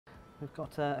we've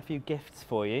got a few gifts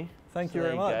for you. Thank So you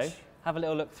very much. go. Have a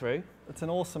little look through. It's an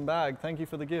awesome bag. Thank you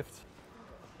for the gift.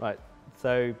 Right.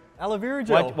 So Aloe vera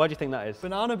gel. why do you think that is?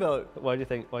 Banana boat. Why do you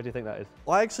think that is?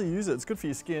 I actually use it. It's good for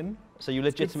your skin. So you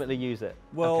legitimately use it?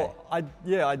 Well,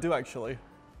 okay. I do actually.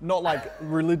 Not like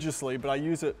religiously, but I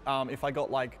use it if I got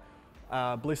like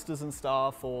blisters and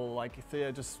stuff, or like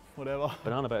just whatever.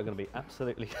 Banana boat are going to be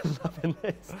absolutely loving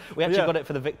this. We actually got it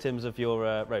for the victims of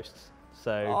your roasts,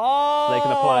 so they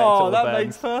can apply it to all the burns. That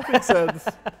makes perfect sense.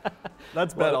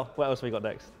 That's better. What else have we got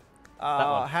next?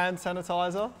 Hand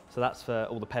sanitizer. So that's for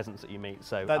all the peasants that you meet.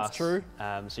 So that's true.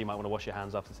 So you might want to wash your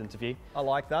hands after this interview. I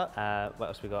like that. What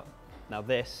else we got? Now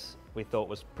this we thought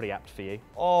was pretty apt for you.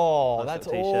 Oh, that's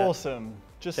awesome.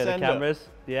 Just send send the cameras.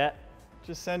 it. Yeah.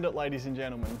 Just send it, ladies and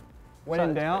gentlemen. When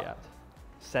in doubt,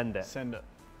 send it. Send it.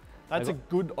 That's a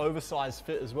good oversized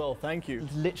fit as well. Thank you.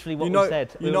 It's literally what we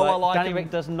said. You know, I like Danny Rick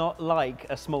does not like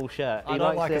a small shirt. I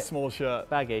don't like a small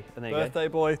shirt. Baggy. And there you go. Birthday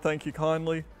boy, thank you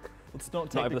kindly. It's not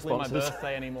technically my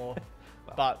birthday anymore,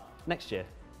 well, but next year.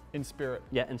 In spirit.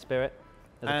 Yeah, in spirit.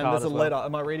 There's a letter.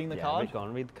 Am I reading the card? Go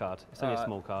on, read the card. It's only a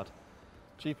small card.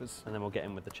 Jeepers. And then we'll get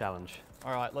in with the challenge.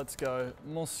 All right, let's go.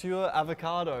 Monsieur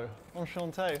Avocado.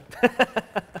 Enchanté.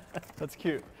 That's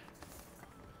cute.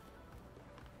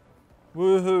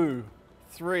 Woohoo.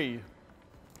 3.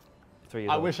 3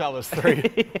 years I old. wish I was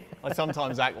 3. I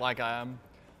sometimes act like I am.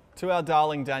 To our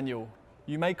darling Daniel,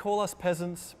 you may call us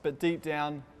peasants, but deep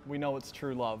down, we know it's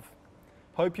true love.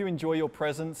 Hope you enjoy your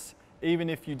presents, even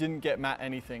if you didn't get Matt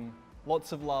anything.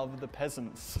 Lots of love, the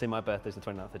peasants. See, my birthday's the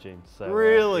 29th of June. So,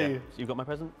 really? Yeah. So you've got my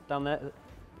present down there?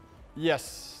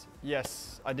 Yes,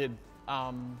 I did.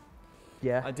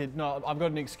 Yeah. I did. No, I've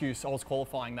got an excuse. I was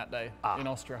qualifying that day in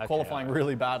Austria. Okay, Qualifying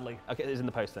really badly. Okay, it's in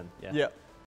the post then? Yeah. Yeah.